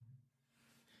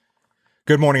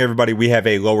Good morning, everybody. We have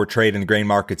a lower trade in the grain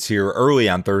markets here early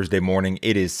on Thursday morning.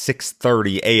 It is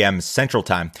 6:30 a.m. Central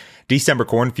Time. December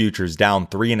corn futures down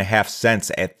 3.5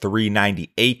 cents at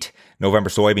 $3.98.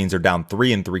 November soybeans are down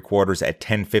 3 3/4 at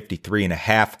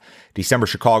 $10.53.5. December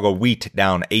Chicago wheat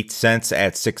down 8 cents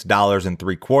at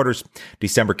 $6.75.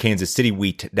 December Kansas City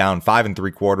wheat down 5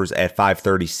 3/4 at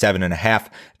 $5.37.5.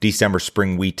 December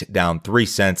spring wheat down 3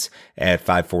 cents at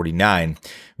 $5.49.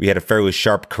 We had a fairly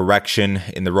sharp correction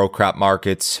in the row crop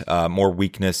markets, more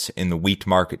weakness in the wheat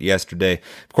market yesterday.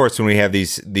 Of course, when we have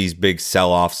these big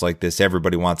sell-offs like this,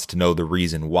 everybody wants to know the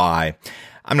reason why.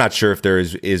 I'm not sure if there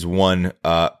is one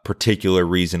particular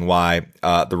reason why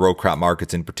the row crop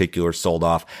markets in particular sold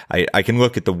off. I can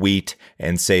look at the wheat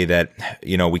and say that,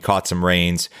 we caught some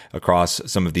rains across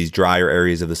some of these drier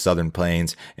areas of the southern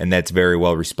plains, and that's very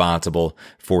well responsible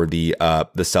for the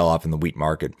sell-off in the wheat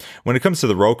market. When it comes to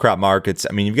the row crop markets,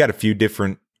 you've got a few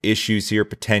different issues here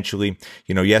potentially.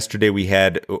 Yesterday we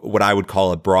had what I would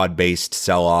call a broad-based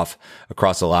sell-off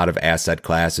across a lot of asset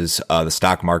classes. The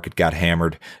stock market got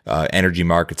hammered, energy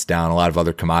markets down, a lot of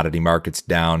other commodity markets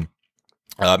down.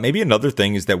 Maybe another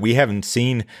thing is that we haven't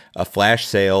seen a flash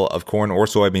sale of corn or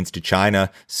soybeans to China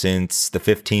since the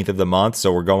 15th of the month.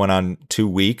 So we're going on 2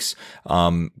 weeks.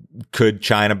 Could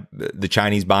the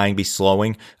Chinese buying be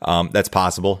slowing? That's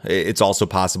possible. It's also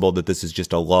possible that this is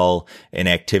just a lull in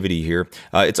activity here.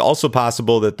 It's also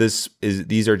possible that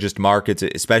these are just markets,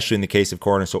 especially in the case of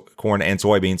corn and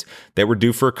soybeans, that were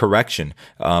due for a correction.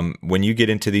 When you get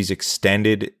into these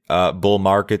extended bull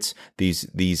markets,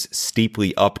 these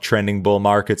steeply uptrending bull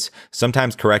markets,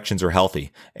 sometimes corrections are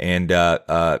healthy, and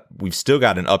we've still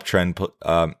got an uptrend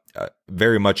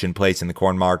very much in place in the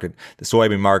corn market. The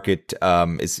soybean market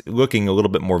is looking a little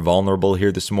bit more vulnerable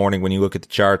here this morning when you look at the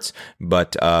charts,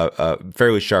 but a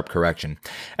fairly sharp correction.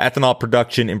 Ethanol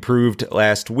production improved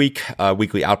last week.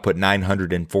 Weekly output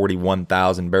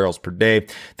 941,000 barrels per day.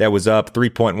 That was up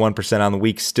 3.1% on the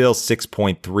week, still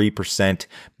 6.3%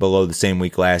 below the same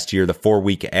week last year. The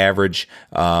 4-week average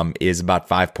is about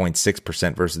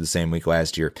 5.6% versus the same week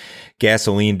last year.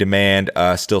 Gasoline demand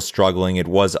still struggling. It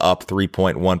was up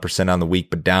 3.1% on the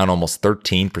week, but down almost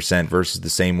 13% versus the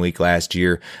same week last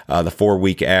year. The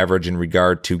 4-week average in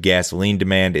regard to gasoline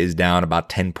demand is down about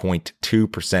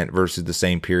 10.2% versus the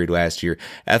same period last year.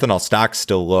 Ethanol stocks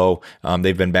still low.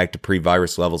 They've been back to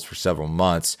pre-virus levels for several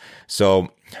months. So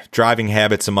driving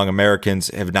habits among Americans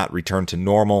have not returned to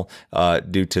normal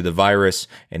due to the virus,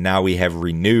 and now we have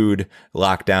renewed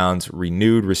lockdowns,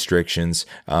 renewed restrictions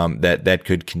that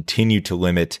could continue to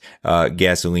limit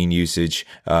gasoline usage,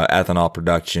 ethanol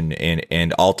production,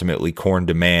 and ultimately corn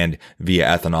demand via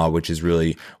ethanol, which is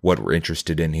really what we're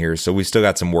interested in here. So we still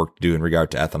got some work to do in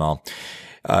regard to ethanol.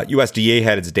 USDA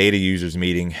had its data users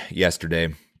meeting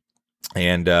yesterday.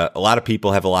 And a lot of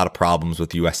people have a lot of problems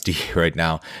with USDA right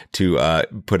now, to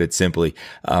put it simply.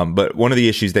 But one of the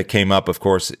issues that came up, of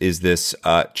course, is this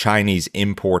Chinese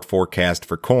import forecast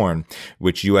for corn,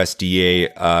 which USDA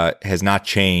has not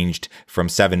changed from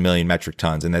 7 million metric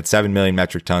tons. And that 7 million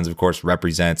metric tons, of course,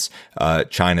 represents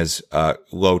China's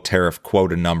low tariff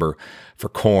quota number for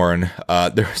corn.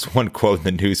 There's one quote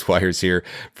in the newswires here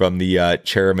from the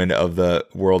chairman of the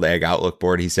World Ag Outlook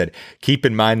Board. He said, "Keep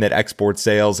in mind that export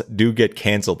sales do get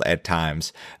canceled at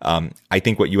times." I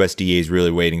think what USDA is really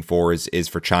waiting for is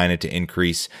for China to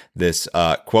increase this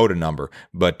quota number.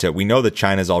 But we know that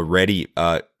China's already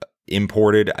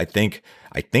imported, I think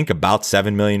about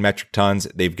 7 million metric tons.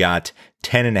 They've got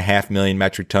 10.5 million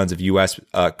metric tons of U.S.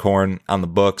 Corn on the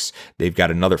books. They've got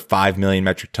another 5 million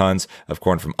metric tons of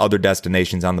corn from other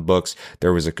destinations on the books.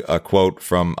 There was a quote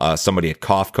from somebody at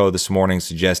COFCO this morning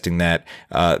suggesting that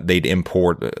they'd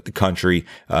import the country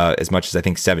as much as, I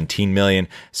think, 17 million.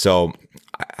 So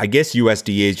I guess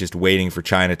USDA is just waiting for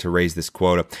China to raise this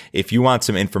quota. If you want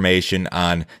some information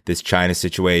on this China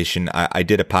situation, I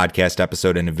did a podcast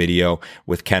episode and a video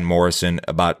with Ken Morrison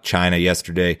about China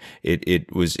yesterday.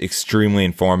 It was extremely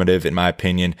informative, in my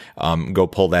opinion. Go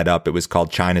pull that up. It was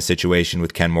called China Situation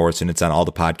with Ken Morrison. It's on all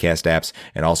the podcast apps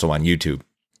and also on YouTube.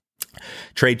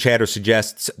 Trade chatter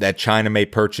suggests that China may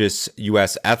purchase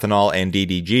U.S. ethanol and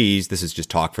DDGs. This is just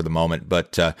talk for the moment,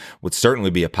 but would certainly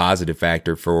be a positive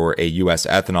factor for a U.S.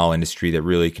 ethanol industry that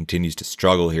really continues to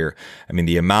struggle here. I mean,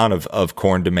 the amount of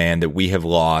corn demand that we have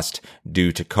lost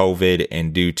due to COVID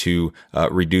and due to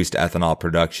reduced ethanol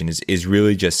production is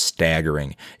really just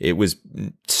staggering. It was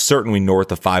certainly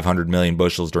north of 500 million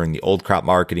bushels during the old crop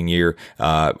marketing year.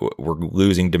 We're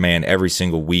losing demand every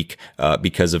single week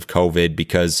because of COVID,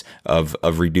 because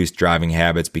of reduced driving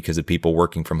habits because of people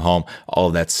working from home, all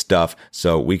of that stuff.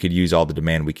 So we could use all the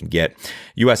demand we can get.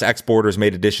 U.S. exporters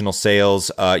made additional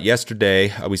sales.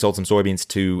 Yesterday, we sold some soybeans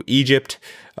to Egypt.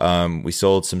 We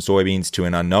sold some soybeans to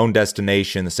an unknown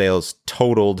destination. The sales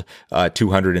totaled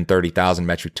 230,000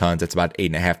 metric tons. That's about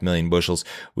 8.5 million bushels.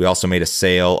 We also made a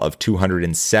sale of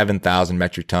 207,000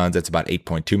 metric tons. That's about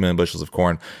 8.2 million bushels of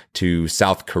corn to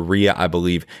South Korea, I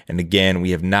believe. And again,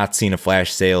 we have not seen a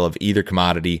flash sale of either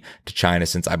commodity to China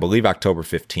since, I believe, October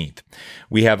 15th.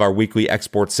 We have our weekly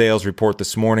export sales report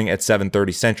this morning at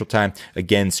 7:30 Central Time.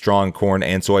 Again, strong corn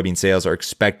and soybean sales are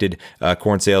expected.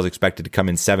 Corn sales expected to come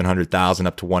in 700,000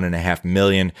 up to 1.5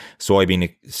 million.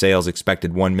 Soybean sales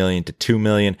expected 1 million to 2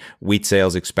 million. Wheat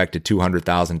sales expected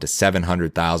 200,000 to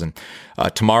 700,000.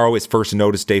 Tomorrow is first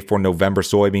notice day for November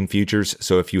soybean futures.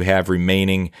 So if you have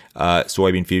remaining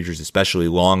soybean futures, especially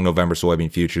long November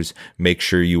soybean futures, make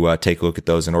sure you take a look at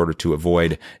those in order to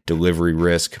avoid delivery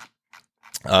risk.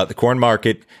 The corn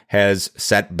market has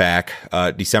set back.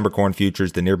 December corn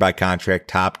futures, the nearby contract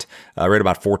topped right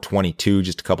about 422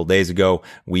 just a couple days ago.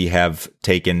 We have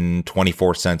taken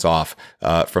 24 cents off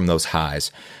from those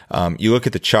highs. You look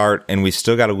at the chart, and we've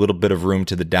still got a little bit of room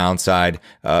to the downside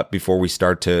before we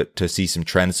start to see some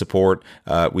trend support.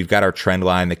 We've got our trend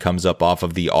line that comes up off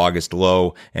of the August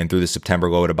low and through the September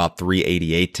low at about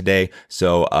 388 today.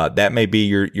 So that may be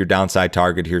your downside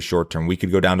target here short term. We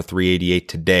could go down to 388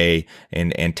 today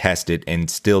and test it and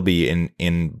still be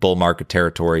in bull market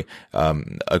territory,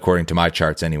 according to my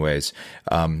charts anyways.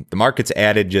 The market's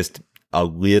added just a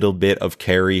little bit of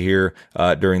carry here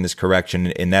during this correction,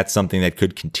 and that's something that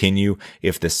could continue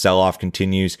if the sell-off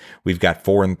continues. We've got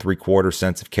 4 3/4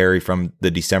 cents of carry from the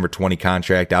December 20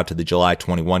 contract out to the July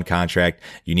 21 contract.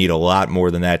 You need a lot more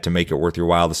than that to make it worth your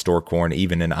while to store corn,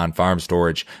 even in on-farm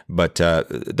storage, but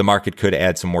the market could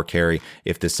add some more carry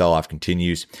if the sell-off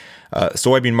continues.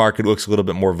 Soybean market looks a little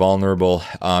bit more vulnerable.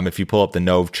 If you pull up the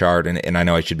NOVE chart, and I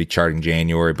know I should be charting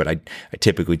January, but I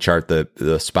typically chart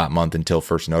the spot month until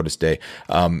first notice day.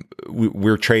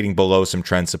 We're trading below some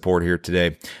trend support here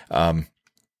today.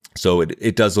 So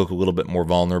it does look a little bit more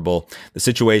vulnerable. The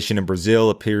situation in Brazil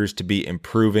appears to be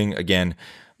improving. Again,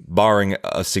 barring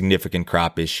a significant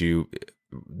crop issue,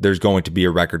 there's going to be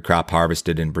a record crop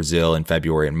harvested in Brazil in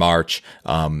February and March.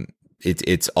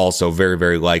 It's also very,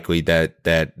 very likely that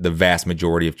the vast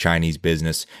majority of Chinese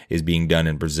business is being done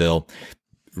in Brazil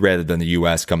rather than the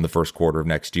U.S. come the first quarter of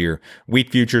next year. Wheat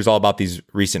futures, all about these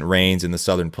recent rains in the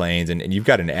southern plains. And you've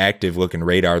got an active looking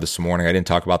radar this morning. I didn't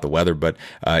talk about the weather, but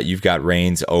you've got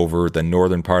rains over the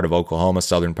northern part of Oklahoma,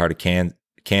 southern part of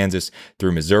Kansas,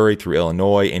 through Missouri, through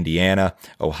Illinois, Indiana,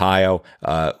 Ohio.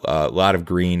 A lot of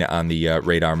green on the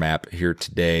radar map here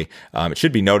today. It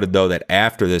should be noted, though, that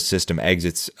after this system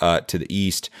exits to the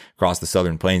east across the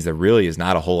southern plains, there really is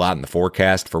not a whole lot in the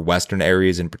forecast for western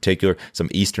areas in particular. Some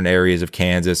eastern areas of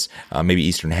Kansas, maybe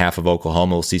eastern half of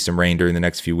Oklahoma will see some rain during the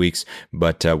next few weeks,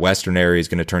 but western area is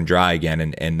going to turn dry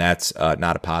again, and that's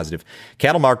not a positive.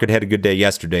 Cattle market had a good day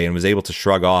yesterday and was able to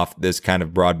shrug off this kind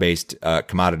of broad-based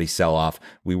commodity sell-off.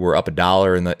 We were up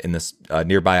 $1 in this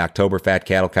nearby October fat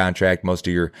cattle contract. Most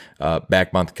of your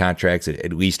back month contracts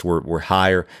at least were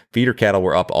higher. Feeder cattle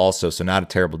were up also, so not a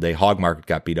terrible day. Hog market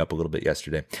got beat up a little bit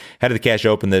yesterday. Head of the cash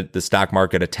open, the stock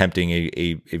market attempting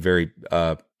a very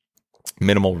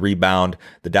minimal rebound.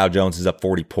 The Dow Jones is up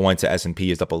 40 points. The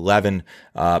S&P is up 11.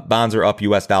 Bonds are up.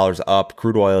 U.S. dollars up.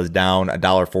 Crude oil is down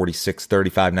 $1.46,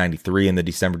 35.93 in the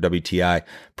December WTI.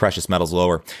 Precious metals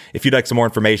lower. If you'd like some more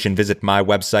information, visit my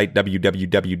website,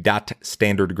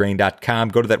 www.standardgrain.com.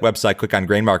 Go to that website, click on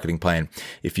Grain Marketing Plan.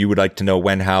 If you would like to know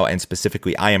when, how, and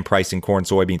specifically I am pricing corn,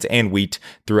 soybeans, and wheat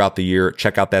throughout the year,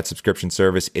 check out that subscription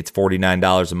service. It's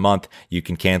 $49 a month. You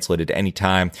can cancel it at any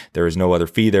time. There is no other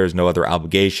fee. There is no other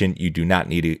obligation. You do not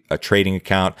need a trading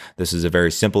account. This is a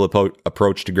very simple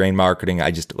approach to grain marketing. I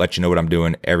just let you know what I'm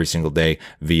doing every single day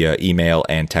via email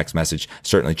and text message.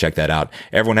 Certainly check that out.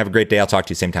 Everyone have a great day. I'll talk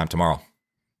to you same time tomorrow.